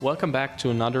Welcome back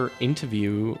to another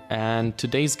interview, and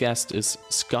today's guest is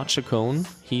Scott Chacon.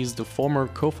 He's the former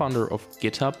co-founder of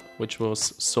GitHub, which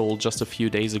was sold just a few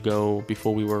days ago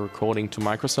before we were recording to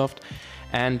Microsoft,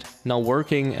 and now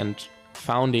working and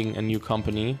founding a new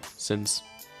company since,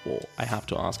 well, I have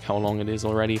to ask how long it is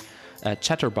already,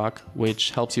 Chatterbug, which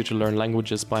helps you to learn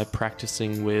languages by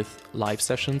practicing with live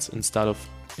sessions instead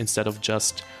of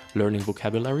just learning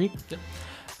vocabulary. Yep.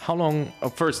 How long,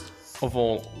 first of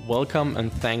all, welcome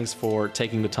and thanks for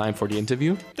taking the time for the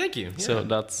interview. Thank you. Yeah, So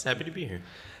that's happy to be here.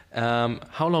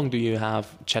 how long do you have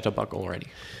Chatterbug already?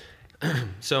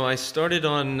 So I started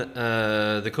on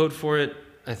the code for it,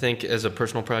 I think, as a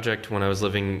personal project when I was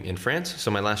living in France. So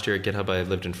my last year at GitHub, I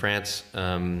lived in France,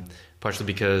 partially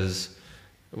because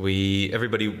there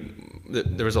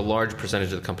was a large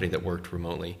percentage of the company that worked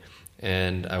remotely.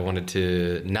 And I wanted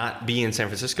to not be in San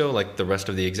Francisco like the rest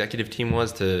of the executive team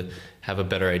was, to have a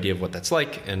better idea of what that's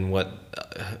like and what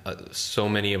so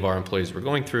many of our employees were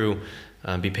going through,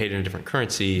 be paid in a different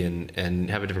currency and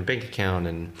have a different bank account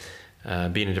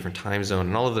and be in a different time zone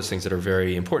and all of those things that are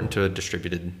very important to a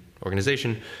distributed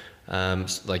organization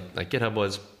like GitHub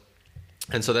was.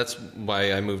 And so that's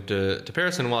why I moved to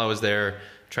Paris. And while I was there,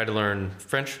 tried to learn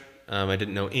French. I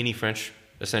didn't know any French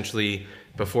essentially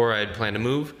before I had planned to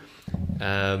move.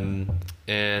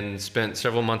 And spent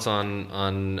several months on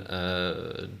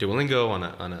Duolingo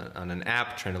on an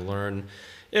app trying to learn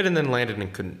it, and then landed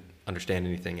and couldn't understand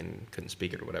anything and couldn't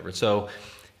speak it or whatever. So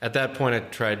at that point, I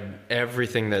tried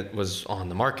everything that was on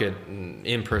the market: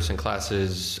 in-person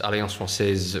classes, Alliance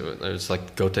Française. It was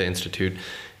like Goethe Institute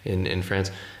in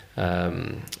France.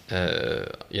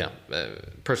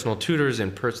 Personal tutors,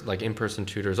 in-person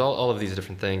tutors, all of these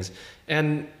different things,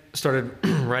 and started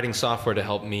writing software to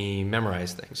help me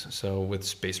memorize things. So with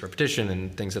spaced repetition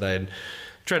and things that I had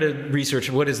tried to research,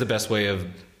 what is the best way of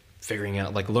figuring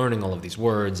out, like learning all of these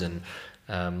words and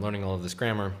learning all of this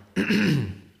grammar.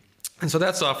 And so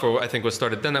that software, I think, was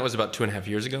started then. That was about 2.5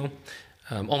 years ago,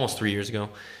 almost 3 years ago,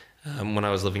 when I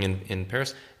was living in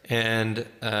Paris. And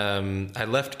I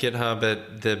left GitHub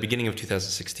at the beginning of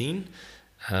 2016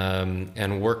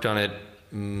 and worked on it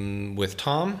with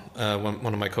Tom,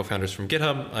 one of my co-founders from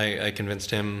GitHub. I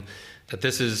convinced him that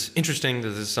this is interesting, that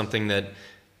this is something that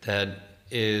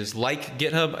is like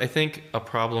GitHub, I think, a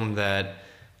problem that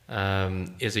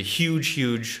is a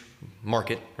huge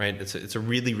market, right? It's a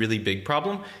really, really big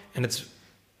problem, and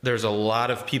there's a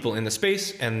lot of people in the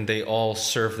space, and they all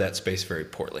serve that space very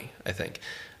poorly, I think,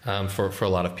 for a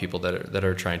lot of people that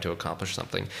are trying to accomplish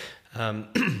something.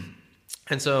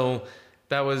 And so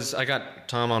I got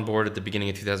Tom on board at the beginning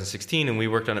of 2016, and we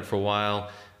worked on it for a while.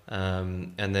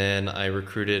 And then I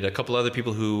recruited a couple other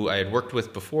people who I had worked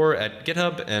with before at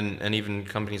GitHub and even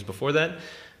companies before that,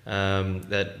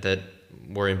 that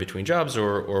were in between jobs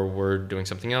or were doing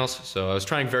something else. So I was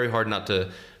trying very hard not to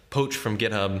poach from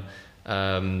GitHub,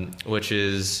 which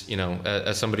is,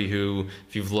 as somebody who,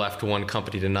 if you've left one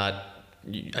company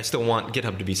I still want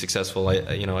GitHub to be successful.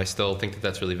 I still think that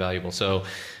that's really valuable. So,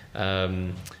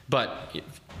 but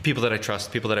people that I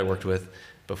trust, people that I worked with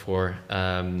before,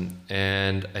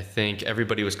 and I think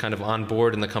everybody was kind of on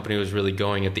board, and the company was really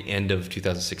going at the end of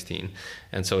 2016.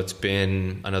 And so it's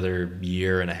been another 1.5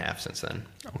 years since then.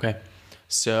 Okay.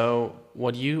 So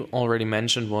what you already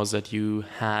mentioned was that you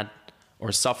had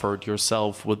or suffered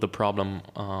yourself with the problem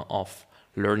of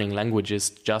learning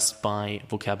languages just by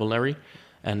vocabulary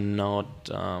and not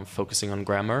focusing on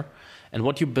grammar. And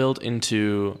what you built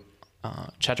into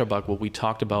Chatterbug, what we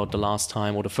talked about the last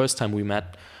time or the first time we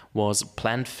met, was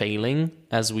planned failing,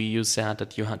 as you said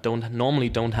that you normally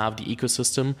don't have the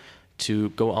ecosystem to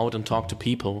go out and talk to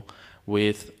people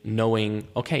with knowing,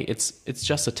 okay, it's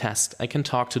just a test. I can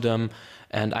talk to them,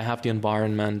 and I have the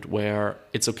environment where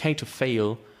it's okay to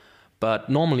fail. But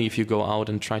normally if you go out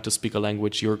and try to speak a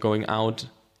language, you're going out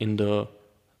in the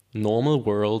normal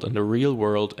world and the real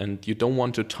world, and you don't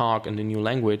want to talk in a new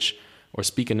language or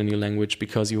speak in a new language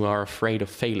because you are afraid of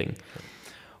failing.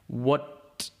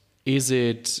 What is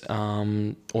it,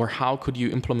 or how could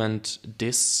you implement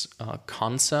this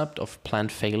concept of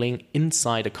planned failing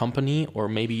inside a company, or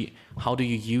maybe how do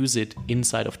you use it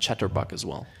inside of Chatterbug as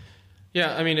well?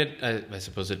 Yeah, I mean, I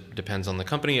suppose it depends on the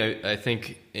company. I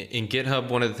think in GitHub,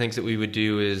 one of the things that we would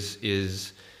do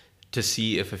is to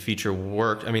see if a feature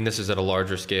worked. I mean, this is at a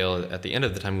larger scale. At the end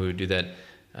of the time, we would do that.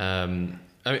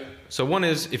 So one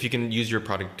is if you can use your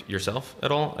product yourself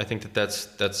at all. I think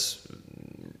that's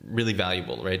really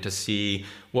valuable, right? To see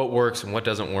what works and what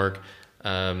doesn't work.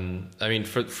 I mean,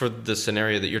 for the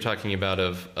scenario that you're talking about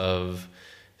of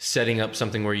setting up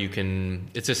something where you can,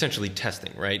 it's essentially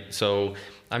testing, right? So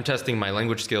I'm testing my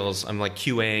language skills. I'm like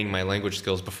QAing my language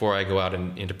skills before I go out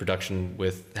into production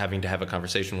with having to have a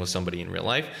conversation with somebody in real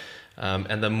life.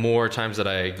 And the more times that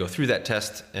I go through that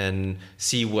test and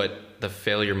see what the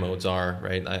failure modes are,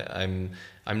 right?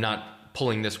 I'm not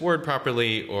pulling this word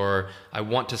properly, or I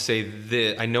want to say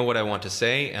this. I know what I want to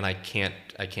say, and I can't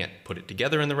put it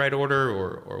together in the right order,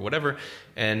 or whatever.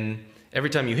 And every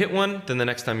time you hit one, then the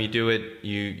next time you do it,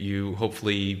 you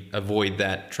hopefully avoid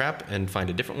that trap and find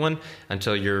a different one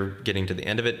until you're getting to the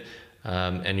end of it,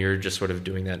 and you're just sort of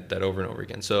doing that over and over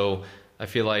again. So I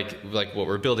feel like what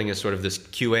we're building is sort of this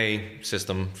QA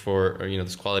system for, or,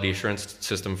 this quality assurance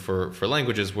system for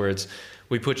languages, where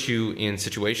we put you in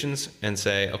situations and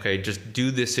say, okay, just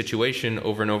do this situation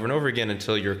over and over and over again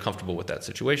until you're comfortable with that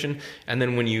situation. And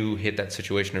then when you hit that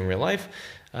situation in real life,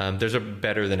 there's a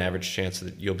better than average chance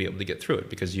that you'll be able to get through it,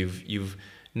 because you've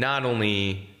not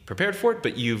only prepared for it,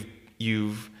 but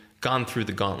you've gone through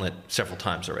the gauntlet several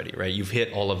times already, right? You've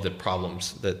hit all of the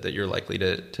problems that you're likely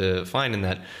to find in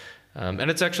that. And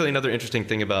it's actually another interesting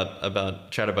thing about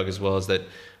Chatterbug as well, is that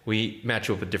we match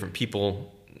you up with different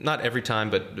people. Not every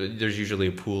time, but there's usually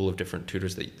a pool of different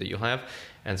tutors that you'll have.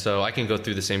 And so I can go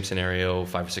through the same scenario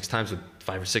 5 or 6 times with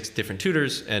 5 or 6 different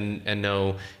tutors and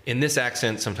know in this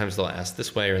accent, sometimes they'll ask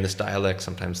this way, or in this dialect,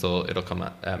 sometimes it'll come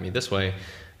at me this way.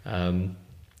 And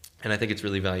I think it's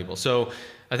really valuable. So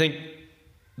I think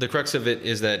the crux of it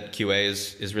is that QA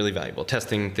is really valuable.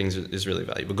 Testing things is really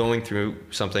valuable. Going through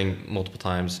something multiple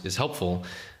times is helpful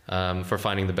for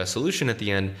finding the best solution at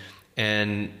the end.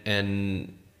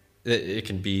 And it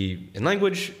can be in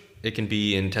language, it can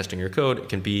be in testing your code, it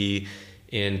can be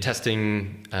in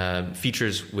testing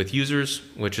features with users,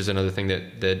 which is another thing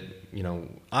that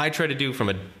I try to do from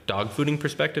a dog fooding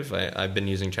perspective. I've been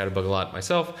using Chatterbug a lot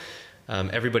myself.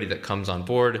 Everybody that comes on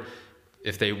board,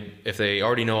 if they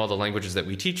already know all the languages that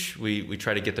we teach, we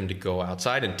try to get them to go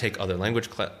outside and take other language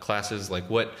classes. Like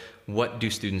what do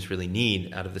students really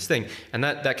need out of this thing? And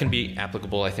that can be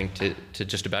applicable, I think, to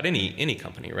just about any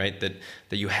company, right? That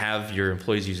you have your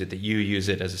employees use it, that you use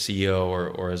it as a CEO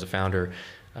or as a founder,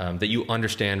 that you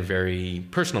understand very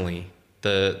personally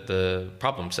the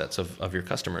problem sets of your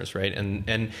customers, right?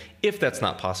 And if that's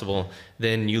not possible,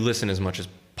 then you listen as much as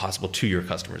possible to your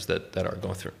customers that are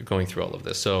going through all of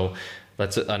this. So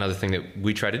that's another thing that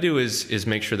we try to do is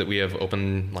make sure that we have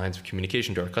open lines of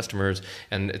communication to our customers.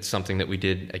 And it's something that we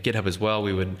did at GitHub as well.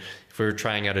 If we were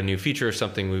trying out a new feature or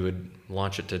something, we would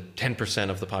launch it to 10%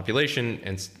 of the population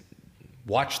and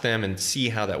watch them and see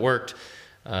how that worked,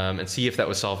 and see if that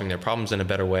was solving their problems in a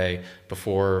better way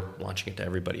before launching it to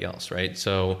everybody else, right?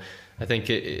 So I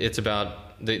think it's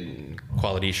about the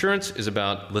quality assurance is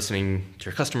about listening to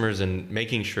your customers and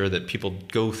making sure that people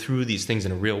go through these things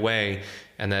in a real way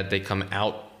and that they come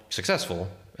out successful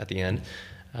at the end,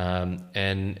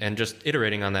 and just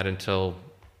iterating on that until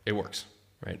it works,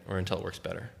 right? Or until it works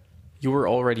better. You were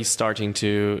already starting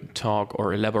to talk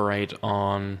or elaborate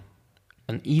on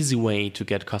an easy way to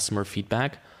get customer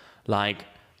feedback, like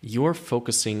you're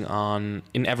focusing on,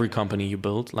 in every company you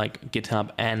build, like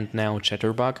GitHub and now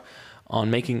Chatterbug,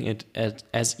 on making it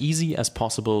as easy as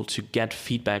possible to get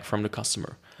feedback from the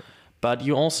customer. But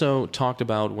you also talked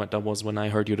about, that was when I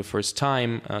heard you the first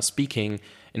time speaking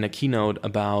in a keynote,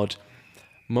 about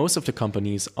most of the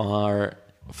companies are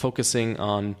focusing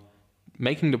on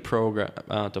making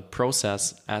the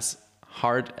process as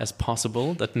hard as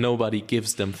possible, that nobody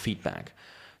gives them feedback.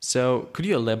 So could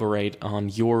you elaborate on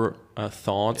your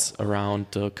thoughts around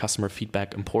the customer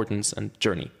feedback importance and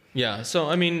journey? Yeah, so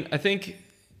I mean, I think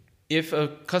if a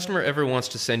customer ever wants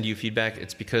to send you feedback,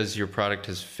 it's because your product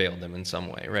has failed them in some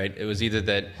way, right? It was either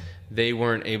that they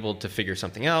weren't able to figure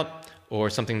something out, or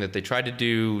something that they tried to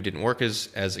do didn't work as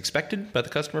expected by the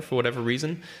customer for whatever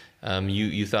reason.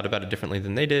 You thought about it differently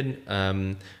than they did,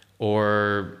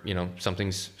 or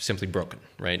something's simply broken,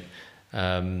 right?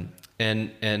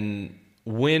 And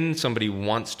when somebody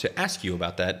wants to ask you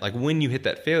about that, like when you hit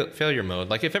that failure mode,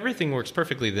 like if everything works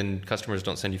perfectly, then customers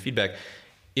don't send you feedback.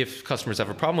 If customers have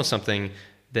a problem with something,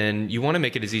 then you want to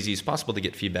make it as easy as possible to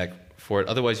get feedback for it.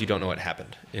 Otherwise, you don't know what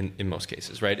happened in most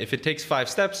cases, right? If it takes 5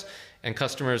 steps and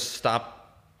customers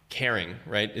stop caring,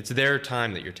 right? It's their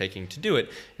time that you're taking to do it.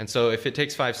 And so if it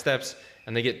takes 5 steps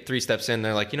and they get 3 steps in,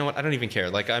 they're like, you know what, I don't even care.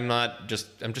 Like I'm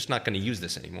just not going to use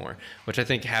this anymore, which I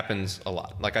think happens a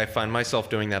lot. Like I find myself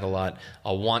doing that a lot.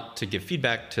 I'll want to give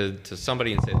feedback to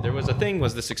somebody and say, there was a thing,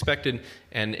 was this expected?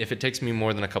 And if it takes me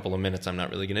more than a couple of minutes, I'm not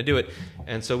really going to do it.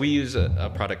 And so we use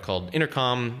a product called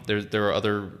Intercom. There are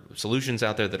other solutions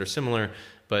out there that are similar,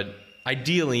 but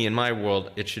ideally in my world,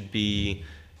 it should be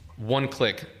one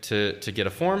click to get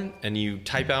a form, and you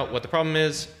type out what the problem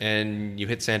is, and you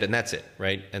hit send, and that's it,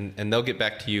 right? And they'll get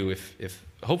back to you if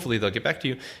hopefully they'll get back to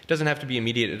you. It doesn't have to be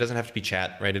immediate. It doesn't have to be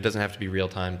chat, right? It doesn't have to be real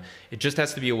time. It just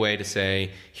has to be a way to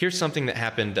say, here's something that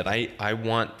happened that I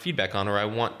want feedback on, or I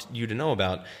want you to know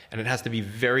about, and it has to be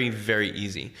very, very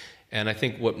easy. And I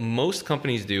think what most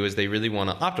companies do is they really want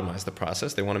to optimize the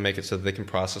process. They want to make it so that they can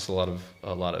process a lot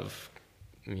of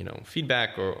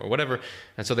feedback or whatever.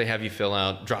 And so they have you fill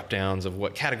out drop downs of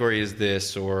what category is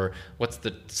this, or what's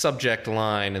the subject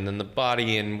line, and then the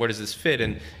body, and where does this fit,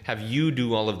 and have you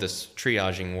do all of this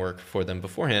triaging work for them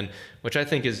beforehand, which I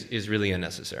think is really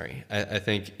unnecessary. I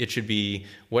think it should be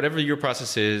whatever your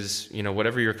process is,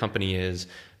 whatever your company is,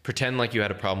 pretend like you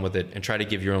had a problem with it and try to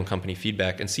give your own company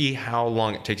feedback and see how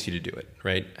long it takes you to do it,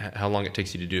 right? How long it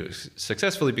takes you to do it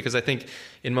successfully, because I think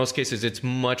in most cases it's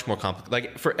much more complicated.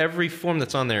 Like for every form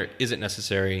that's on there, is it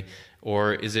necessary,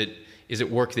 or is it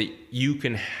work that you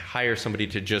can hire somebody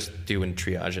to just do and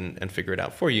triage and figure it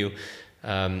out for you?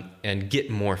 And get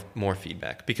more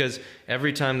feedback, because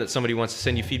every time that somebody wants to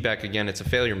send you feedback, again, it's a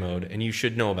failure mode, and you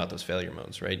should know about those failure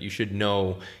modes, right? You should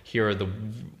know, here are the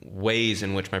ways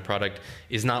in which my product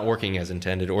is not working as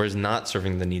intended, or is not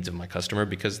serving the needs of my customer,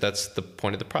 because that's the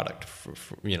point of the product,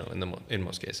 in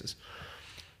most cases.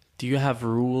 Do you have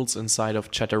rules inside of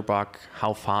Chatterbug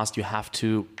how fast you have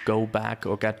to go back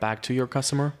or get back to your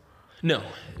customer? No.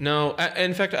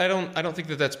 In fact, I don't think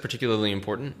that that's particularly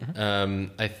important.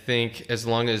 Mm-hmm. I think as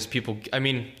long as people,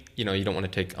 you don't want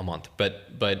to take a month,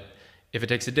 but if it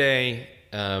takes a day,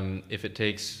 if it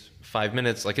takes 5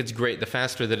 minutes, like, it's great. The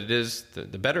faster that it is,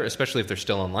 the better, especially if they're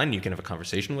still online. You can have a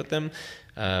conversation with them.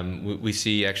 We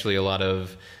see actually a lot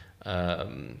of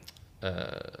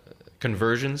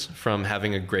conversions from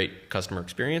having a great customer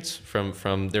experience,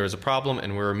 from there was a problem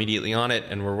and we're immediately on it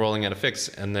and we're rolling out a fix,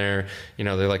 and they're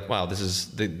like, wow,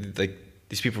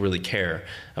 these people really care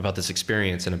about this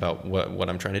experience and about what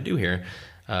I'm trying to do here.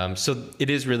 So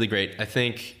it is really great. I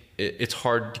think it's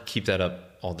hard to keep that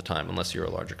up all the time unless you're a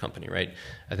larger company, right?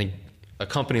 I think a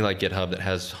company like GitHub that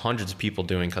has hundreds of people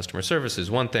doing customer service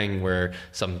is one thing, where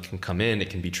something can come in,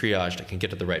 it can be triaged, it can get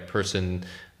to the right person,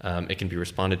 it can be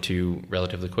responded to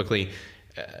relatively quickly.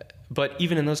 But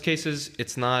even in those cases,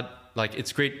 it's not like,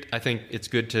 it's great. I think it's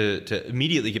good to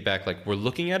immediately get back, like, we're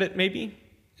looking at it maybe.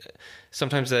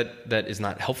 Sometimes that is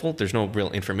not helpful. There's no real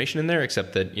information in there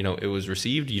except that, it was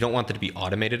received. You don't want that to be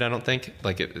automated, I don't think.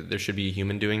 Like, there should be a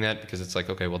human doing that, because it's like,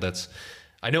 okay, well,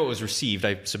 I know it was received.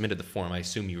 I submitted the form. I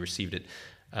assume you received it.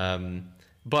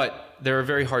 But there are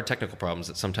very hard technical problems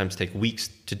that sometimes take weeks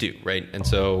to do, right? And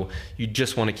so you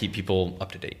just want to keep people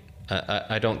up to date.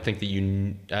 I don't think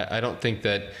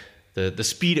that the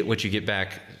speed at which you get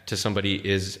back to somebody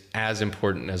is as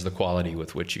important as the quality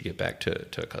with which you get back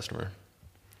to a customer.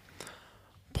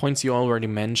 Points you already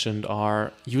mentioned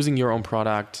are using your own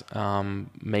product,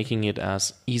 making it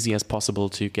as easy as possible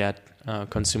to get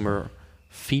consumer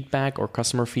feedback or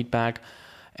customer feedback.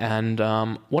 And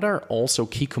what are also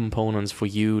key components for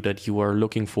you that you are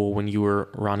looking for when you are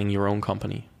running your own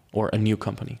company or a new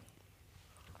company?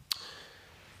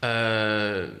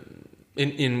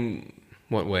 In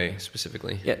what way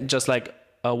specifically? Yeah, just like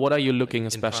what are you looking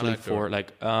especially for?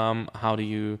 Like how do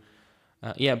you,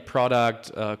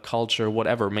 product, culture,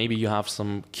 whatever. Maybe you have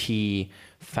some key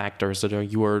factors that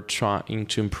you are trying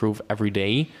to improve every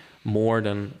day more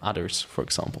than others, for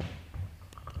example.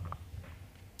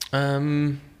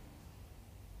 I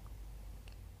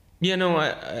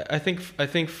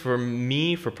think for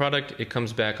me, for product, it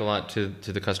comes back a lot to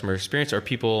the customer experience. Are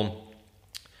people,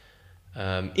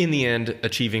 in the end,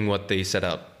 achieving what they set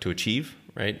out to achieve,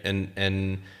 right?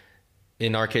 And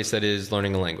in our case, that is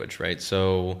learning a language, right?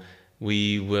 So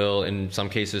we will, in some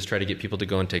cases, try to get people to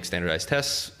go and take standardized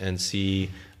tests and see,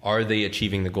 are they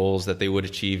achieving the goals that they would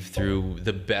achieve through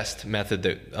the best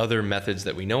method, other methods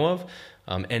that we know of?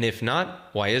 And if not,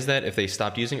 why is that? If they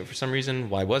stopped using it for some reason,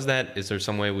 why was that? Is there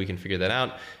some way we can figure that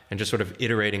out? And just sort of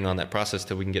iterating on that process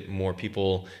till we can get more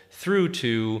people through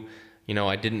to,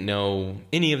 I didn't know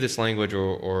any of this language,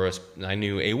 or I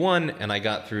knew A1 and I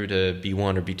got through to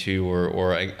B1 or B2,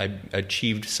 or I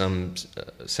achieved some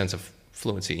sense of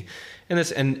fluency in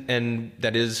this, and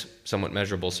that is somewhat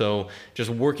measurable. So just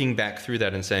working back through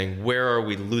that and saying, where are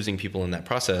we losing people in that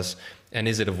process? And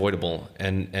is it avoidable?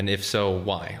 And if so,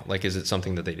 why? Like, is it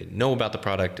something that they didn't know about the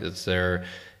product? Is there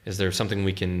something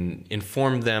we can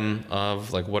inform them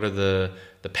of? Like, what are the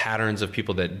patterns of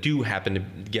people that do happen to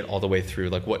get all the way through?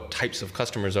 Like, what types of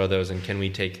customers are those? And can we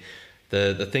take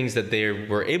the things that they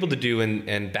were able to do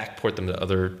and backport them to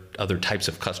other types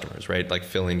of customers, right? Like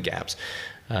fill in gaps.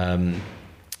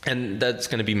 And that's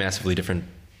going to be massively different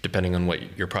depending on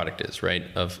what your product is, right?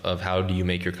 Of how do you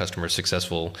make your customers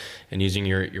successful in using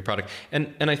your product.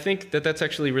 And I think that that's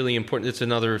actually really important. It's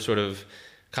another sort of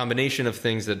combination of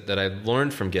things that I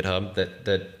learned from GitHub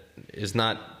that is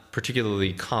not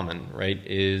particularly common, right?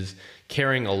 Is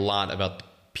caring a lot about the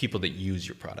people that use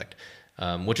your product,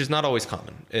 which is not always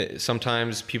common.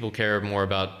 Sometimes people care more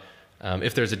about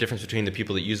if there's a difference between the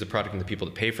people that use the product and the people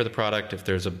that pay for the product, if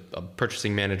there's a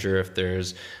purchasing manager, if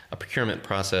there's a procurement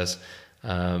process,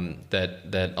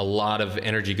 that a lot of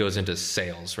energy goes into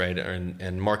sales, right?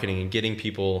 And marketing and getting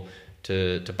people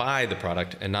to buy the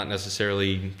product and not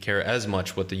necessarily care as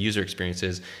much what the user experience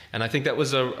is. And I think that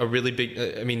was a really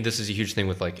big, I mean, this is a huge thing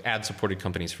with like ad supported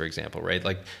companies, for example, right?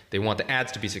 Like they want the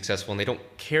ads to be successful and they don't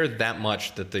care that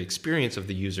much that the experience of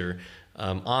the user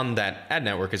on that ad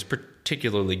network is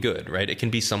particularly good, right? It can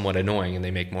be somewhat annoying and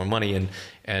they make more money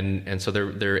and so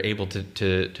they're able to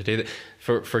do that.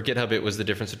 For GitHub, it was the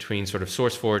difference between sort of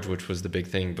SourceForge, which was the big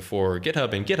thing before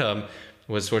GitHub, and GitHub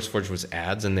was SourceForge was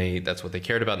ads, and that's what they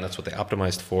cared about, and that's what they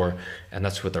optimized for, and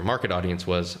that's what their market audience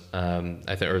was,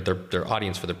 I think, or their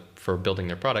audience for building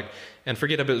their product. And for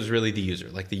GitHub, it was really the user.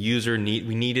 Like the user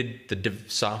we needed the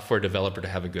software developer to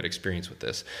have a good experience with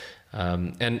this.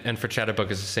 And for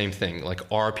Chatterbug, it's the same thing. Like,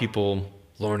 are people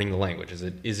learning the language?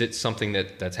 Is it something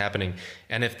that's happening?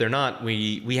 And if they're not,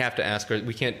 we have to ask.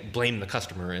 We can't blame the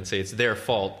customer and say it's their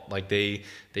fault. Like they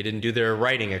didn't do their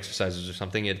writing exercises or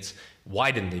something. It's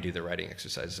why didn't they do their writing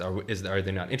exercises? Are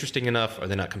they not interesting enough? Are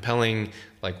they not compelling?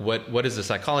 Like what is the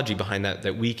psychology behind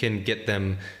that we can get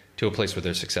them to a place where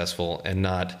they're successful and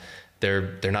not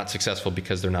they're not successful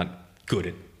because they're not good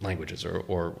at languages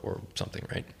or something,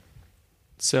 right?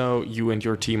 So you and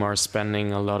your team are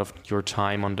spending a lot of your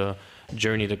time on the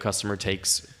journey the customer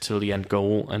takes till the end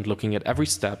goal and looking at every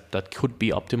step that could be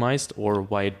optimized or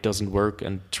why it doesn't work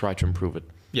and try to improve it.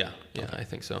 Yeah, I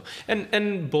think so.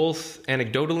 And both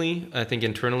anecdotally, I think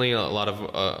internally, a lot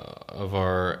of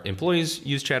our employees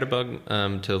use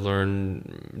Chatterbug to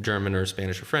learn German or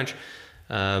Spanish or French.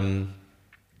 And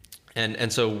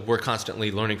so we're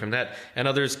constantly learning from that. And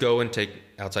others go and take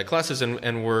outside classes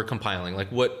and we're compiling like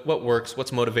what works,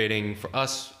 what's motivating for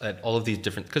us at all of these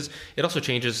different, because it also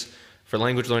changes. For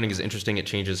language learning is interesting. It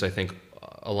changes, I think,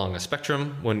 along a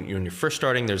spectrum. When you're first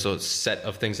starting, there's a set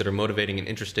of things that are motivating and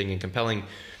interesting and compelling.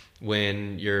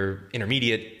 When you're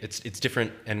intermediate, it's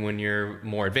different. And when you're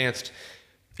more advanced,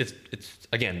 it's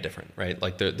again different, right?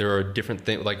 Like there are different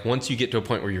things. Like once you get to a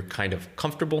point where you're kind of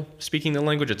comfortable speaking the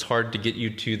language, it's hard to get you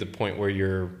to the point where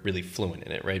you're really fluent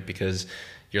in it, right? Because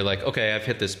you're like, okay, I've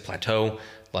hit this plateau.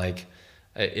 Like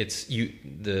it's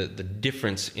the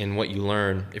difference in what you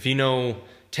learn. If you know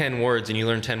 10 words and you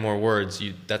learn 10 more words,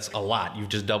 that's a lot. You've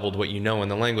just doubled what you know in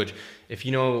the language. If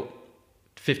you know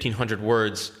 1,500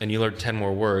 words and you learn 10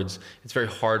 more words, it's very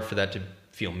hard for that to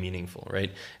feel meaningful,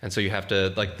 right? And so you have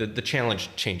to, like, the challenge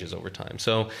changes over time.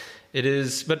 So it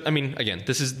is, but I mean, again,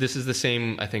 this is the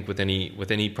same, I think, with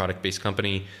any product-based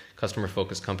company,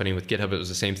 customer-focused company. With GitHub, it was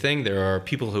the same thing. There are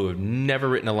people who have never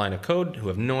written a line of code, who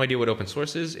have no idea what open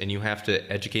source is, and you have to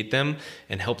educate them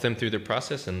and help them through their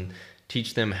process and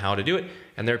teach them how to do it.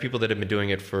 And there are people that have been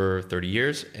doing it for 30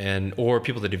 years or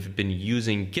people that have been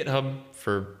using GitHub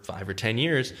for 5 or 10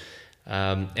 years.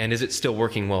 And is it still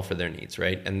working well for their needs,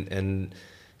 right? And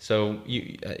so,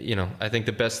 I think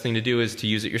the best thing to do is to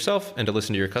use it yourself and to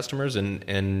listen to your customers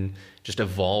and just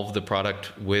evolve the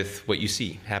product with what you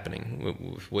see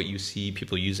happening, with what you see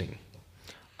people using.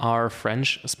 Are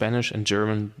French, Spanish, and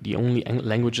German the only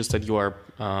languages that you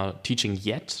are teaching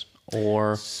yet?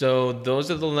 Or so those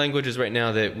are the languages right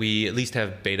now that we at least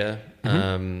have beta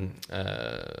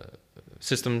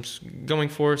systems going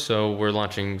for. So we're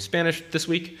launching Spanish this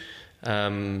week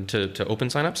to open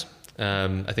signups.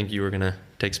 I think you were going to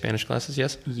take Spanish classes,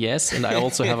 yes? Yes, and I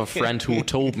also have a friend who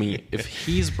told me if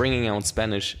he's bringing out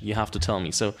Spanish, you have to tell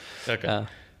me. So okay.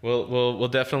 We'll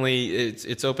definitely.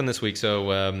 It's open this week, so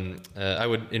I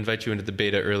would invite you into the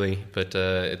beta early, but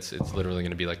it's literally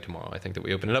going to be like tomorrow. I think that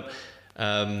we open it up.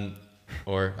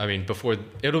 Or I mean,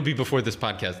 it'll be before this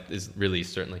podcast is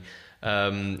released, certainly.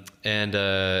 And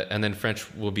then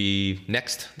French will be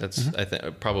next. That's I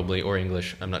think probably, or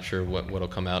English. I'm not sure what'll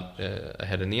come out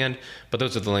ahead in the end. But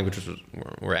those are the languages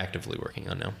we're actively working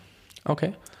on now.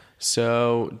 Okay.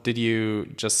 So you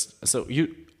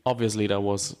obviously, that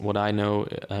was what I know.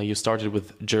 You started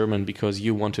with German because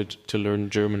you wanted to learn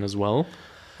German as well.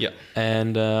 Yeah.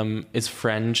 And is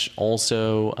French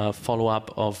also a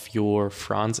follow-up of your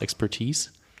France expertise?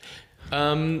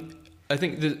 I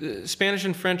think the Spanish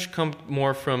and French come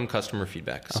more from customer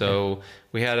feedback. Okay. So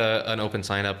we had an open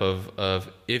sign up of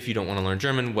if you don't want to learn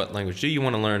German, what language do you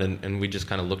want to learn? And we just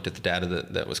kind of looked at the data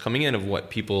that was coming in of what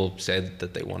people said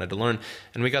that they wanted to learn.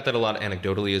 And we got that a lot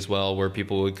anecdotally as well, where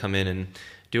people would come in and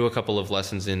do a couple of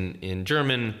lessons in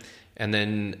German, and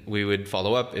then we would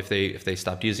follow up if they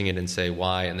stopped using it and say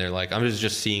why. And they're like, I'm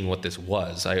just seeing what this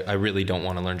was. I really don't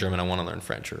want to learn German. I want to learn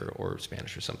French or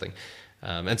Spanish or something.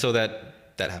 And so that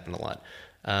happened a lot.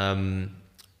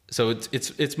 So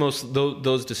it's most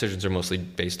those decisions are mostly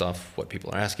based off what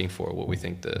people are asking for, what we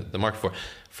think the market for.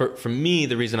 For me,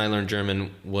 the reason I learned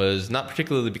German was not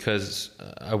particularly because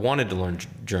I wanted to learn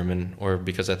German or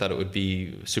because I thought it would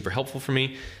be super helpful for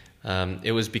me.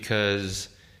 It was because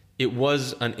it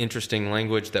was an interesting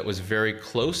language that was very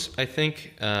close, I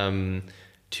think,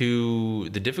 to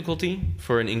the difficulty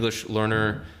for an English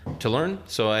learner to learn.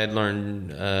 So I had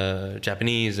learned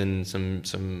Japanese and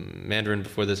some Mandarin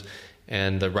before this,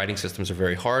 and the writing systems are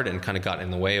very hard and kind of got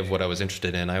in the way of what I was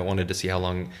interested in. I wanted to see how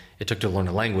long it took to learn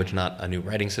a language, not a new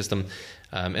writing system.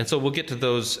 And so we'll get to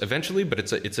those eventually, but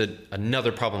it's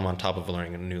another problem on top of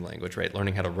learning a new language, right?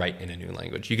 Learning how to write in a new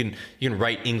language. You can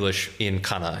write English in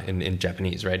kana in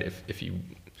Japanese, right? If you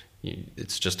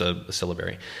it's just a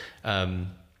syllabary.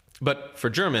 But for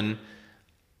German,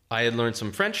 I had learned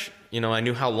some French. I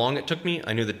knew how long it took me.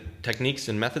 I knew the techniques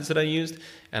and methods that I used,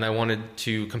 and I wanted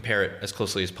to compare it as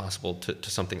closely as possible to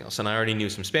something else. And I already knew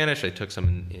some Spanish. I took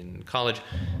some in college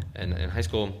and in high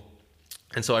school.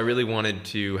 And so I really wanted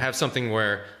to have something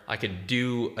where I could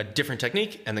do a different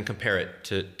technique and then compare it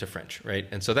to French, right?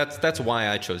 And so that's why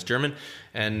I chose German.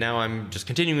 And now I'm just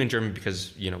continuing in German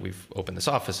because, we've opened this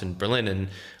office in Berlin and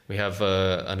we have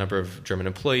a number of German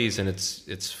employees, and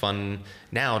it's fun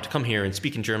now to come here and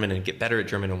speak in German and get better at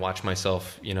German and watch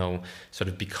myself, sort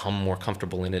of become more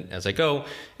comfortable in it as I go.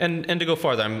 And to go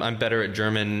farther, I'm better at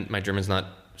German. My German's not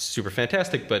super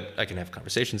fantastic, but I can have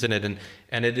conversations in it,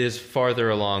 and it is farther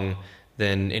along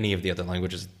than any of the other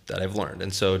languages that I've learned.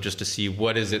 And so just to see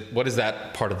what does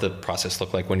that part of the process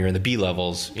look like when you're in the B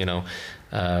levels,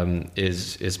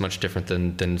 is much different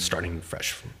than starting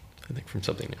fresh from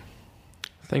something new.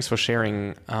 Thanks for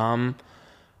sharing.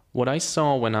 What I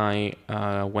saw when I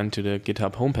went to the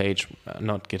GitHub homepage,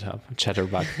 not GitHub,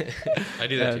 Chatterbug. I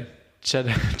do that too.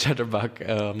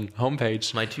 Chatterbug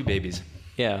homepage. My two babies.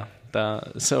 Yeah.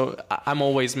 So I'm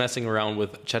always messing around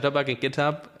with Chatterbug and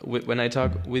GitHub when I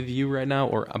talk with you right now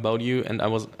or about you, and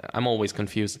I'm always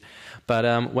confused.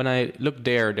 But when I looked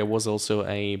there was also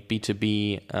a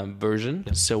B2B version.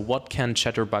 Yeah. So what can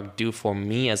Chatterbug do for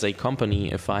me as a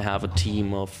company if I have a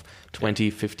team of 20,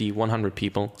 50, 100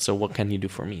 people? So what can you do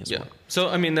for me as well? So,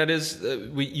 I mean, that is,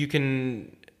 you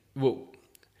can... Well,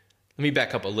 let me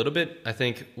back up a little bit. I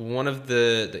think one of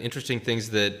the interesting things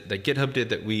that GitHub did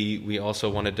that we also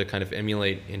wanted to kind of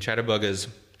emulate in Chatterbug is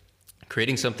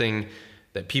creating something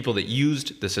that people that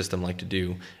used the system like to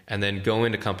do, and then go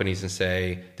into companies and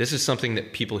say, this is something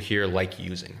that people here like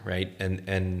using, right?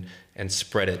 And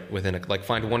spread it within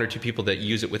find one or two people that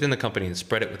use it within the company and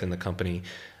spread it within the company.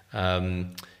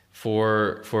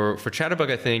 For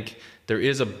Chatterbug, I think there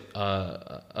is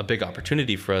a big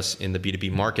opportunity for us in the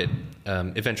B2B market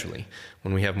eventually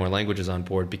when we have more languages on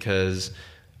board, because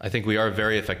I think we are a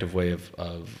very effective way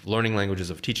of learning languages,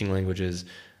 of teaching languages.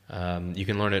 You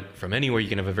can learn it from anywhere. You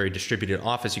can have a very distributed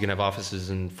office. You can have offices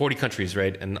in 40 countries,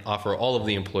 right, and offer all of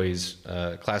the employees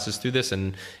classes through this,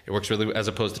 and it works really, as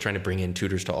opposed to trying to bring in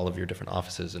tutors to all of your different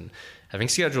offices and having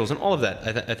schedules and all of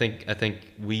that. I think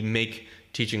we make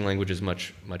teaching languages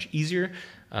much easier,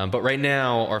 but right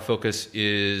now our focus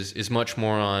is much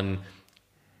more on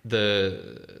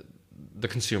the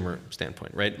consumer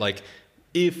standpoint, right? Like,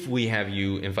 if we have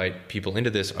you invite people into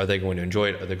this, are they going to enjoy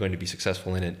it? Are they going to be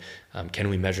successful in it? Can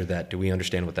we measure that? Do we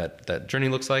understand what that journey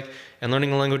looks like? And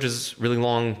learning a language is a really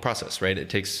long process, right? It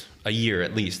takes a year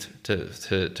at least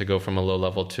to go from a low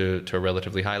level to a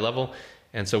relatively high level.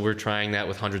 And so we're trying that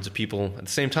with hundreds of people at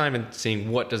the same time and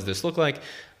seeing what does this look like.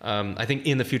 I think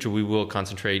in the future we will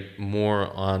concentrate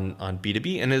more on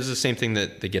B2B, and it is the same thing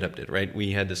that the GitHub did, right?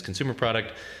 We had this consumer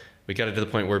product. We got it to the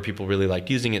point where people really liked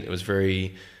using it. It was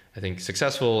very, I think,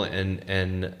 successful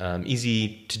and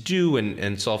easy to do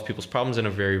and solve people's problems in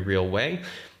a very real way.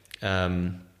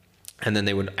 And then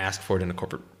they would ask for it in a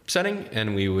corporate setting,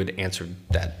 and we would answer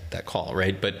that call,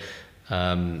 right? But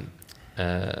and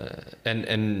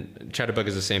Chatterbug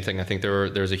is the same thing. I think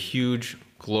there's a huge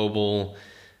global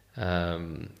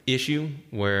issue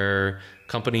where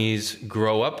companies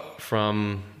grow up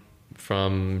from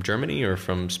Germany or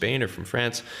from Spain or from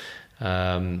France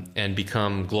and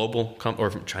become global, or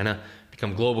from China,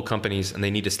 become global companies, and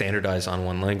they need to standardize on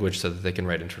one language so that they can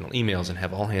write internal emails and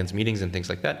have all hands meetings and things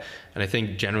like that. And I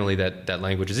think generally that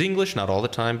language is English, not all the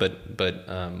time, but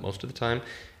most of the time.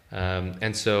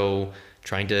 And so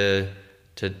trying to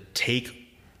take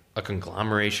a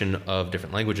conglomeration of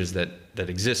different languages that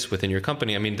exists within your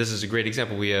company. I mean, this is a great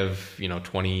example. We have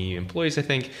 20 employees, I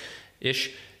think,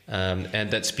 ish,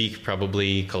 and that speak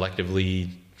probably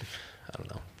collectively, I don't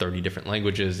know, 30 different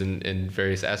languages in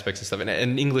various aspects and stuff.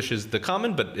 And English is the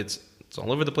common, but it's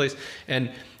all over the place.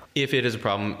 And if it is a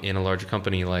problem in a larger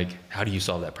company, like, how do you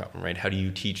solve that problem, right? How do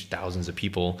you teach thousands of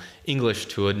people English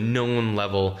to a known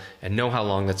level and know how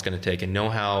long that's going to take and know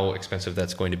how expensive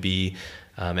that's going to be,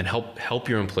 and help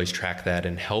your employees track that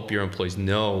and help your employees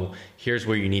know here's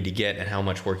where you need to get and how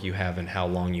much work you have and how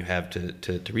long you have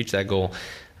to reach that goal.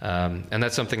 And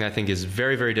that's something I think is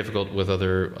very, very difficult with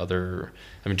other,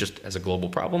 I mean, just as a global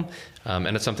problem.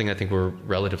 And it's something I think we're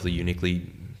relatively uniquely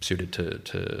suited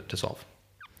to solve.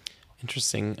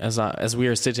 Interesting. As we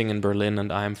are sitting in Berlin,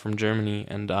 and I'm from Germany,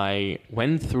 and I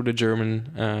went through the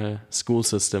German school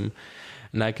system,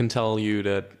 and I can tell you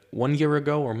that 1 year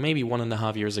ago, or maybe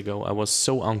 1.5 years ago, I was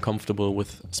so uncomfortable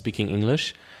with speaking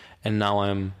English, and now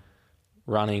I'm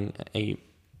running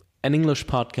an English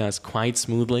podcast quite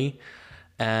smoothly,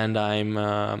 and I'm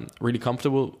really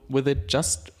comfortable with it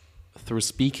just through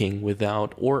speaking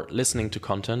or listening to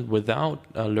content without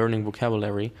learning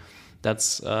vocabulary.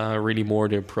 That's really more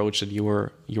the approach that you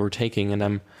were taking, and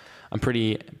I'm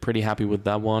pretty happy with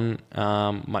that one.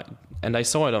 And I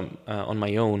saw it on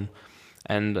my own,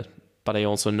 but I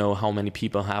also know how many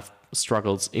people have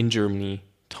struggles in Germany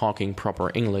talking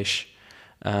proper English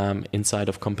inside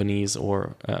of companies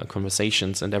or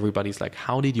conversations, and everybody's like,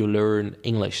 "How did you learn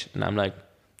English?" And I'm like,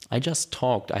 I just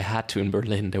talked. I had to in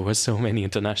Berlin. There were so many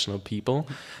international people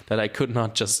that I could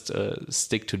not just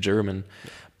stick to German.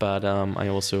 But I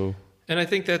also. And I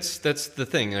think that's the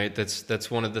thing, right?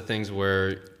 That's one of the things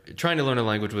where trying to learn a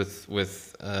language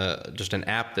with just an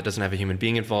app that doesn't have a human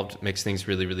being involved makes things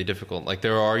really, really difficult. Like,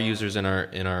 there are users in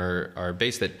our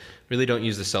base that really don't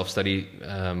use the self-study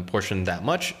portion that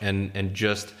much and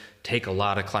just take a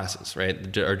lot of classes,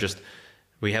 right? Or just,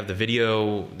 we have the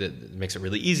video that makes it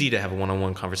really easy to have a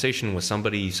one-on-one conversation with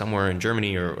somebody somewhere in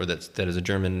Germany or that is a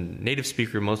German native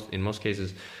speaker in most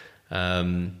cases.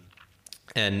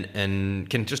 And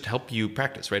can just help you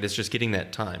practice, right? It's just getting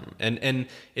that time. And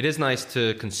it is nice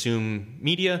to consume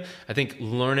media. I think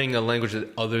learning a language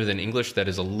other than English that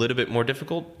is a little bit more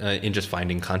difficult in just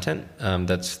finding content.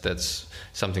 That's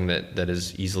something that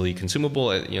is easily consumable.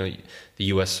 The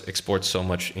US exports so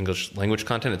much English language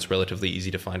content. It's relatively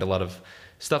easy to find a lot of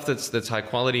stuff that's high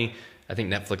quality. I think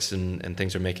Netflix and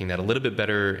things are making that a little bit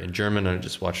better in German. I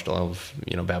just watched all of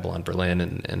Babylon Berlin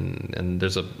and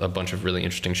there's a bunch of really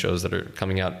interesting shows that are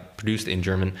coming out produced in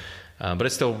German, but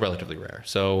it's still relatively rare.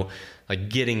 So like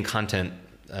getting content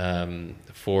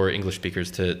for English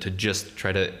speakers to just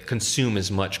try to consume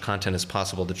as much content as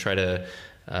possible to try to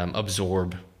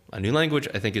absorb a new language,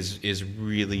 I think is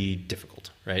really difficult,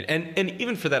 right? And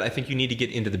even for that, I think you need to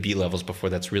get into the B levels before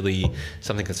that's really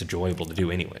something that's enjoyable to do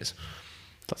anyways.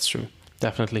 That's true,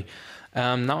 definitely.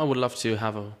 Now I would love to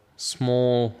have a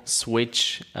small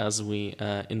switch as we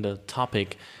in the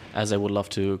topic, as I would love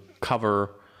to cover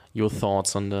your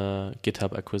thoughts on the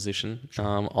GitHub acquisition.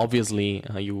 Sure. Obviously,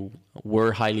 you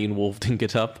were highly involved in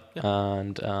GitHub, yeah.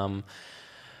 And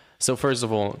so first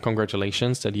of all,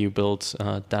 congratulations that you built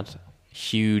that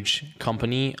huge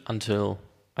company until,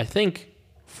 I think,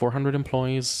 400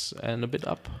 employees and a bit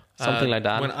up, something like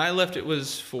that. When I left, it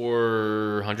was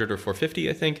 400 or 450,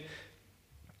 I think.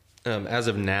 As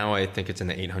of now, I think it's in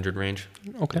the 800 range.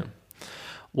 Okay. Yeah.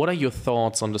 What are your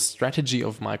thoughts on the strategy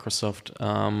of Microsoft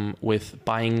with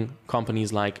buying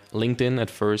companies like LinkedIn at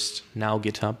first, now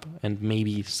GitHub, and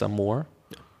maybe some more?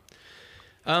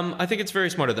 Yeah. I think it's very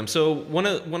smart of them. So one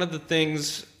of the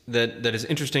things that is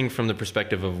interesting from the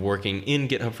perspective of working in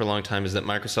GitHub for a long time is that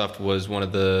Microsoft was one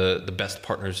of the best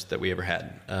partners that we ever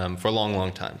had for a long,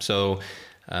 long time. So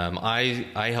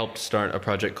I helped start a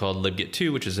project called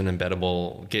libgit2, which is an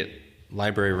embeddable Git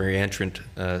library, reentrant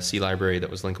C library that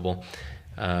was linkable.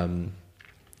 And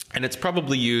it's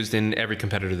probably used in every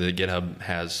competitor that GitHub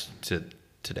has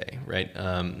today, right?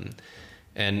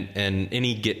 And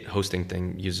any Git hosting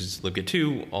thing uses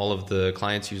libgit2. All of the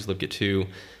clients use libgit2.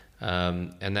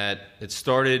 And that it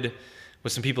started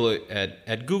with some people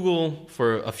at Google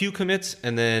for a few commits,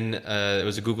 and then it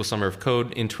was a Google Summer of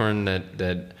Code intern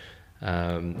that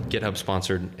GitHub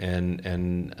sponsored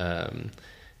and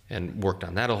worked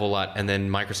on that a whole lot. And then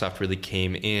Microsoft really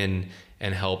came in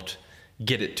and helped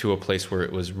get it to a place where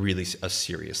it was really a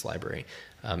serious library.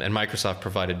 And Microsoft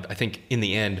provided, I think, in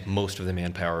the end, most of the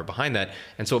manpower behind that.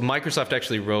 And so Microsoft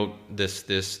actually wrote this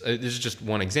is just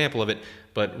one example of it,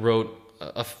 but wrote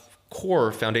a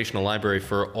core foundational library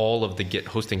for all of the Git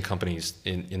hosting companies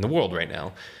in the world right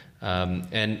now.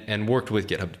 And worked with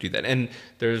GitHub to do that. And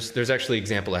there's actually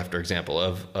example after example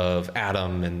of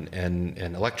Atom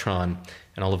and Electron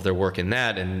and all of their work in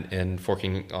that and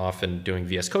forking off and doing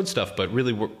VS Code stuff, but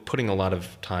really putting a lot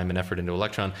of time and effort into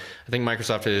Electron. I think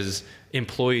Microsoft's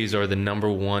employees are the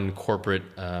 #1 corporate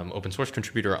open source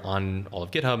contributor on all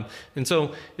of GitHub. And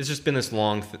so it's just been this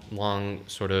long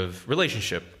sort of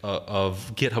relationship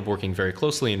of GitHub working very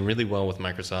closely and really well with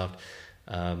Microsoft.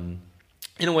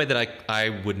 In a way that I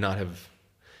would not have.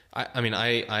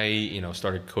 I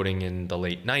started coding in the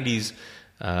late 90s,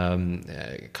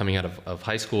 coming out of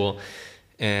high school,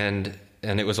 and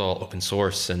it was all open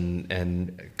source and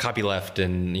copyleft,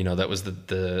 and that was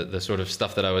the sort of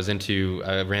stuff that I was into.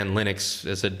 I ran Linux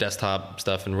as a desktop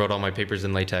stuff and wrote all my papers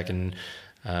in LaTeX,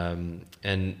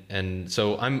 and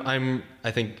so I'm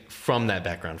I think from that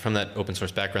background, from that open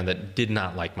source background that did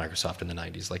not like Microsoft in the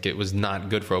 90s. Like, it was not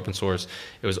good for open source.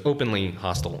 It was openly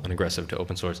hostile and aggressive to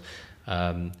open source.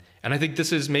 And I think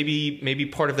this is maybe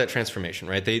part of that transformation,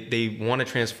 right? They want to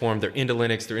transform. They're into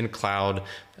Linux. They're into cloud.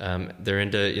 They're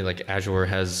into, like, Azure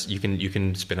has, you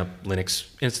can spin up Linux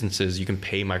instances. You can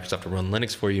pay Microsoft to run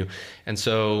Linux for you. And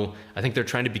so I think they're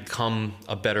trying to become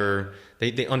a better.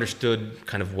 They understood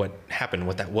kind of what happened,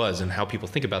 what that was, and how people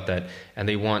think about that, and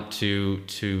they want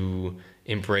to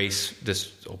embrace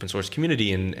this open source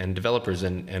community and developers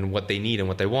and what they need and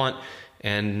what they want.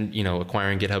 And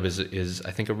acquiring GitHub is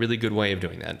I think a really good way of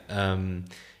doing that.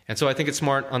 And so I think it's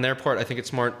smart on their part. I think it's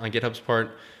smart on GitHub's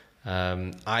part.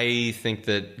 I think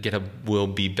that GitHub will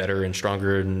be better and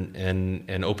stronger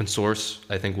and open source.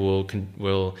 I think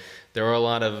will. There are a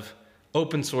lot of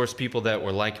open source people that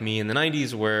were like me in the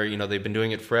 90s, where they've been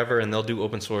doing it forever, and they'll do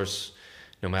open source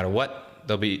no matter what.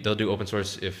 They'll do open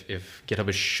source if GitHub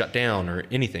is shut down or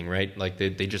anything, right? Like,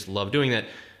 they just love doing that.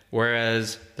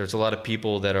 Whereas there's a lot of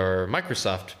people that are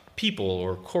Microsoft people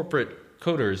or corporate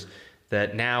coders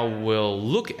that now will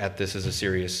look at this as a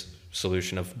serious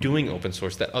solution of doing open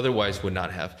source that otherwise would not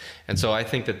have. And so I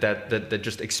think that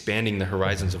just expanding the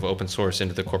horizons of open source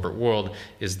into the corporate world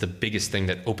is the biggest thing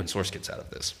that open source gets out of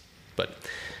this.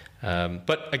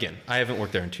 But again, I haven't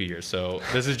worked there in 2 years, so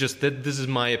this is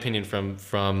my opinion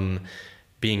from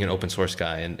being an open source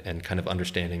guy and kind of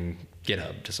understanding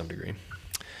GitHub to some degree.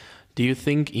 Do you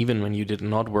think, even when you did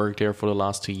not work there for the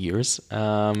last 2 years,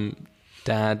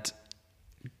 that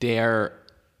there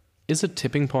is a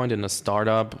tipping point in a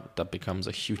startup that becomes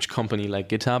a huge company like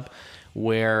GitHub,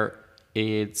 where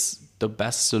it's the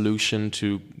best solution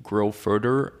to grow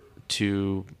further,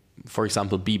 to, for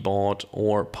example, be bought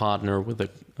or partner with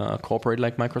a corporate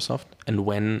like Microsoft? And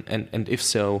when, and if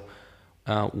so,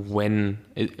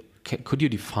 could you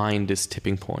define this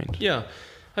tipping point? Yeah.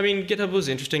 I mean, GitHub was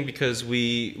interesting because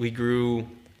we grew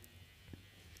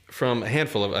from a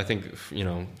handful of, I think,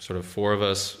 sort of 4 of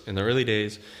us in the early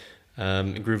days.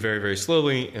 It grew very, very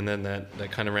slowly, and then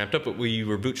that kind of ramped up, but we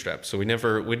were bootstrapped. So we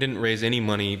didn't raise any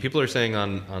money. People are saying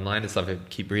online and stuff, I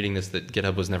keep reading this, that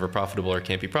GitHub was never profitable or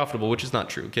can't be profitable, which is not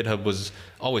true. GitHub was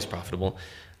always profitable,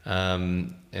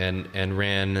 and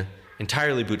ran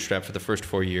entirely bootstrapped for the first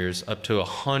 4 years, up to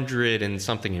 100 and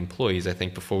something employees, I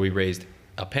think, before we raised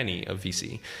a penny of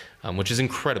VC, which is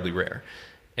incredibly rare.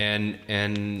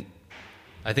 And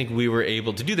I think we were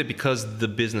able to do that because the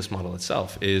business model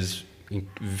itself is a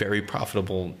very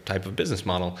profitable type of business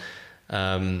model.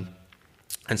 And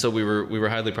so we were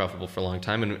highly profitable for a long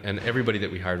time, and everybody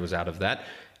that we hired was out of that.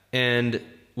 And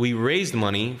we raised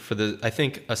money for I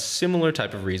think a similar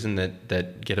type of reason that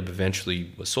GitHub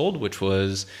eventually was sold, which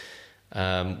was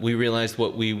we realized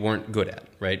what we weren't good at,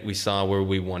 right? We saw where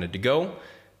we wanted to go.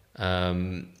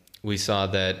 We saw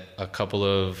that a couple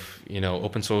of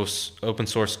open source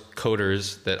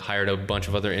coders that hired a bunch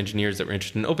of other engineers that were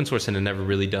interested in open source and had never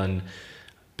really done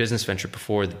business venture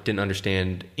before, that didn't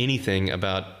understand anything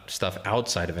about stuff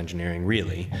outside of engineering,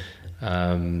 really,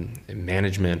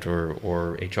 management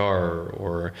or HR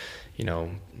or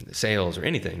sales or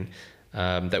anything,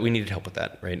 that we needed help with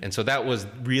that, right? And so that was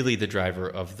really the driver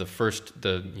of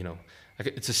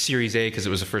it's a Series A because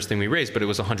it was the first thing we raised, but it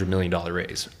was a $100 million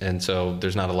raise. And so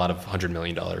there's not a lot of $100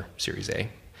 million Series A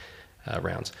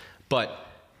rounds. But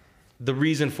the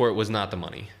reason for it was not the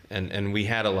money. And we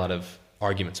had a lot of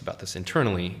arguments about this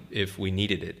internally, if we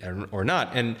needed it or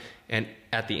not. And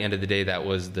at the end of the day, that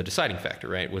was the deciding factor,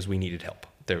 right? Was we needed help.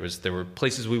 There were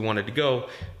places we wanted to go,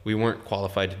 we weren't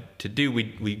qualified to do.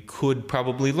 We could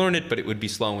probably learn it, but it would be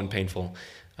slow and painful,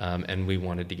 and we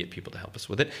wanted to get people to help us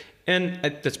with it. And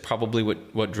that's probably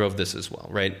what drove this as well,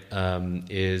 right?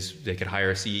 Is they could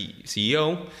hire a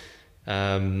CEO,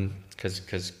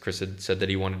 because Chris had said that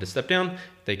he wanted to step down.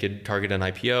 They could target an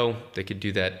IPO. They could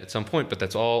do that at some point, but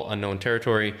that's all unknown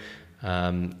territory.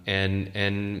 And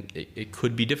it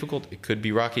could be difficult. It could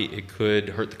be rocky. It could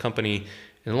hurt the company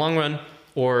in the long run.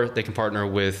 Or they can partner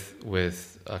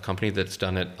with a company that's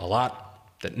done it a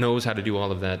lot, that knows how to do all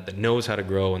of that, that knows how to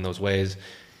grow in those ways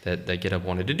that GitHub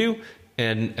wanted to do,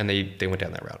 and they went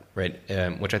down that route, right?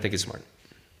 Which I think is smart.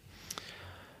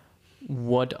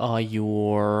 What are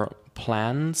your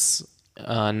plans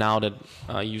now that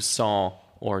you saw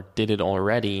or did it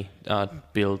already,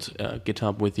 build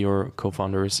GitHub with your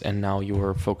co-founders, and now you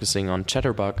are focusing on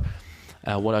Chatterbug?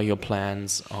 What are your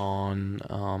plans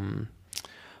on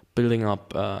building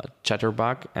up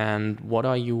Chatterbug, and what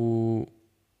are you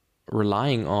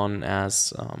relying on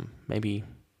as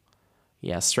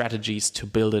strategies to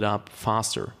build it up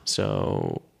faster?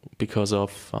 So because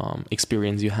of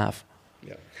experience you have.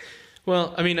 Yeah.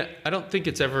 Well, I mean, I don't think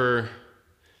it's ever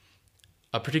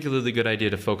a particularly good idea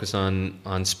to focus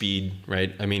on speed,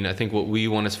 right? I mean, I think what we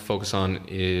want to focus on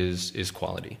is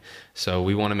quality. So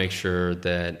we want to make sure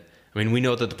that, I mean, we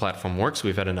know that the platform works.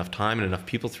 We've had enough time and enough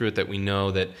people through it that we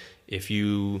know that if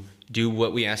you do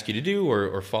what we ask you to do,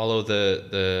 or follow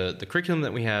the curriculum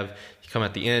that we have, you come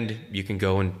at the end, you can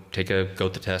go and take a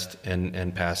GOAT test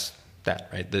and pass that,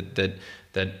 right?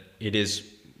 That it is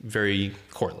very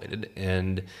correlated.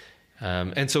 And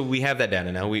so we have that data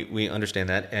now. We understand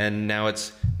that, and now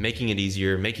it's making it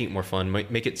easier, making it more fun,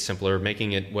 make it simpler,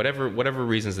 making it whatever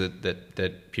reasons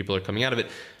that people are coming out of it.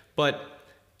 But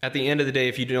at the end of the day,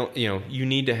 if you don't, you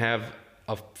need to have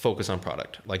a focus on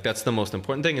product. Like, that's the most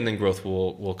important thing, and then growth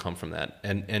will come from that.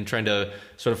 And trying to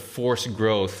sort of force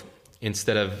growth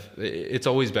instead of, it's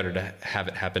always better to have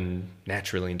it happen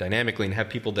naturally and dynamically, and have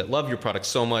people that love your product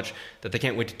so much that they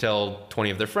can't wait to tell 20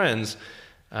 of their friends,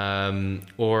 or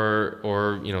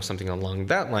something along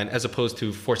that line, as opposed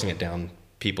to forcing it down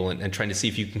people and trying to see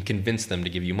if you can convince them to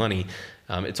give you money.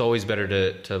 It's always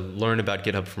better to learn about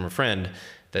GitHub from a friend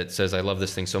that says, I love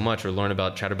this thing so much, or learn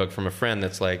about Chatterbug from a friend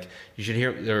that's like, you should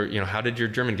hear, or how did your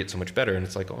German get so much better? And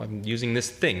it's like, oh, I'm using this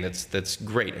thing that's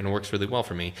great and works really well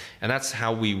for me. And that's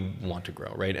how we want to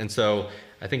grow, right? And so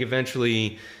I think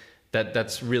eventually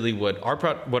that's really what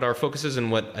our focus is, and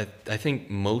what I think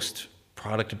most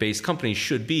product-based companies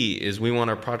should be, is we want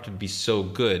our product to be so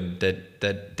good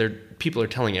that people are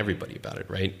telling everybody about it,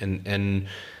 right? And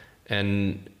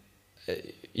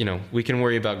we can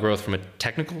worry about growth from a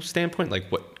technical standpoint,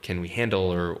 like what can we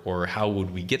handle, or how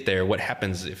would we get there? What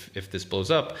happens if this blows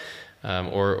up,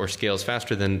 or scales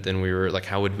faster than we were, like,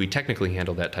 how would we technically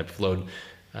handle that type of load?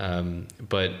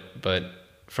 But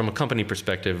from a company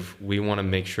perspective, we want to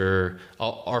make sure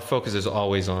our focus is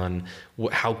always on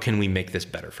how can we make this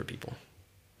better for people.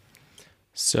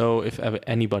 So if ever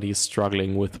anybody is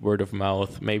struggling with word of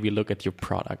mouth, maybe look at your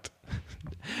product.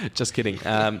 Just kidding.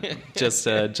 Just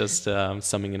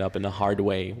summing it up in a hard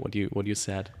way, what you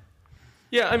said.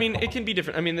 Yeah, I mean, it can be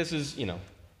different. I mean, this is,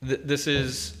 this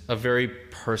is a very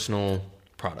personal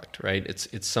product, right?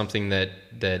 It's something that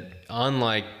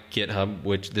unlike GitHub,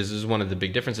 which this is one of the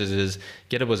big differences, is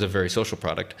GitHub was a very social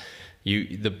product.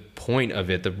 The point of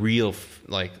it, the real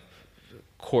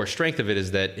core strength of it,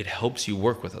 is that it helps you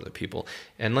work with other people.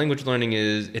 And language learning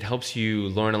it helps you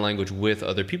learn a language with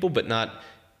other people, but not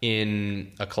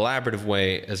in a collaborative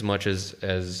way as much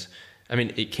as I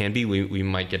mean, it can be. We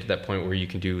might get to that point where you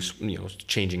can do,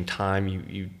 changing time.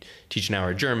 You teach an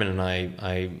hour German and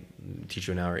I teach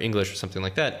you an hour English or something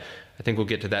like that. I think we'll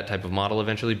get to that type of model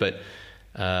eventually, but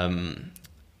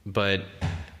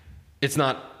it's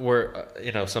not where,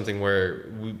 something where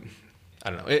I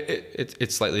don't know.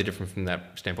 It's slightly different from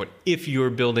that standpoint. If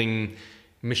you're building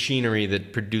machinery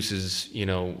that produces,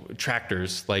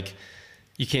 tractors, like,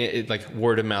 you can't,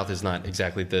 word of mouth is not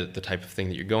exactly the type of thing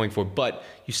that you're going for, but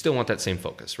you still want that same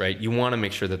focus, right? You want to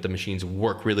make sure that the machines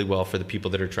work really well for the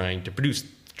people that are trying to produce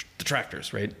the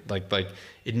tractors, right? Like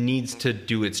it needs to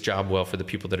do its job well for the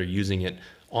people that are using it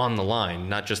on the line,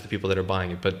 not just the people that are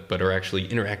buying it, but are actually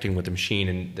interacting with the machine,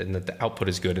 and that the output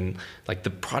is good, and the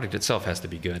product itself has to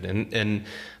be good. And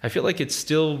I feel like it's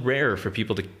still rare for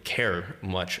people to care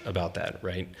much about that,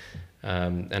 right?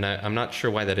 And I'm not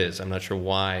sure why that is. I'm not sure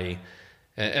why.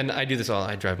 And I do this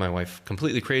I drive my wife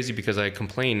completely crazy because I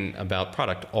complain about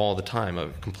product all the time. I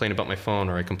complain about my phone,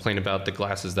 or I complain about the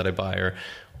glasses that I buy,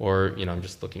 or I'm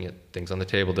just looking at things on the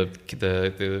table.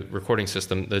 The recording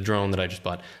system, the drone that I just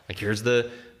bought. Here's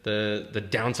the the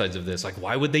downsides of this. Like,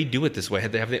 why would they do it this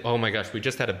way? Oh my gosh, we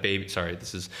just had a baby. Sorry,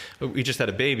 we just had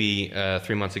a baby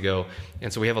 3 months ago,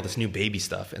 and so we have all this new baby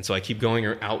stuff. And so I keep going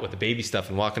out with the baby stuff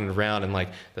and walking it around, and like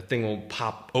the thing will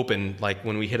pop open like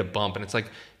when we hit a bump, and it's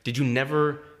like, did you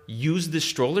never use this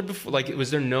stroller before? Like,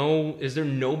 is there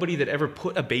nobody that ever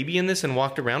put a baby in this and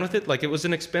walked around with it? Like, it was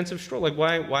an expensive stroller.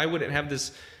 Like, why would it have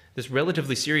this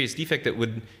relatively serious defect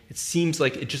it seems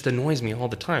like it just annoys me all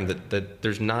the time that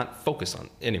there's not focus on.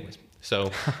 Anyways,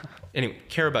 so anyway,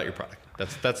 care about your product.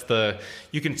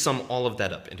 You can sum all of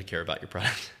that up into care about your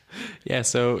product. Yeah,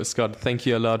 so Scott, thank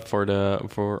you a lot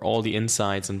for all the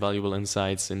insights and valuable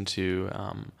insights into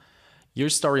your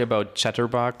story about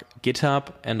Chatterbug,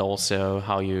 GitHub, and also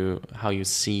how you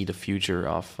see the future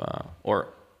of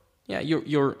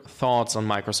your thoughts on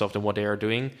Microsoft and what they are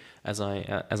doing, as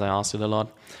I asked it a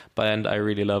lot. And I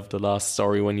really loved the last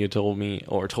story when you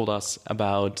told us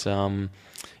about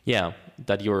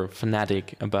that you're a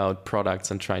fanatic about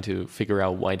products and trying to figure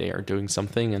out why they are doing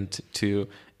something and to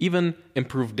even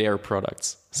improve their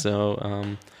products.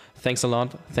 So thanks a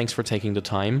lot. Thanks for taking the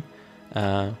time.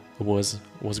 It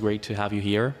was great to have you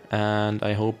here, and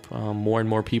I hope more and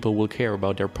more people will care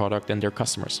about their product and their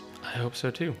customers. I hope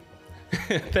so too.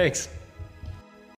 Thanks.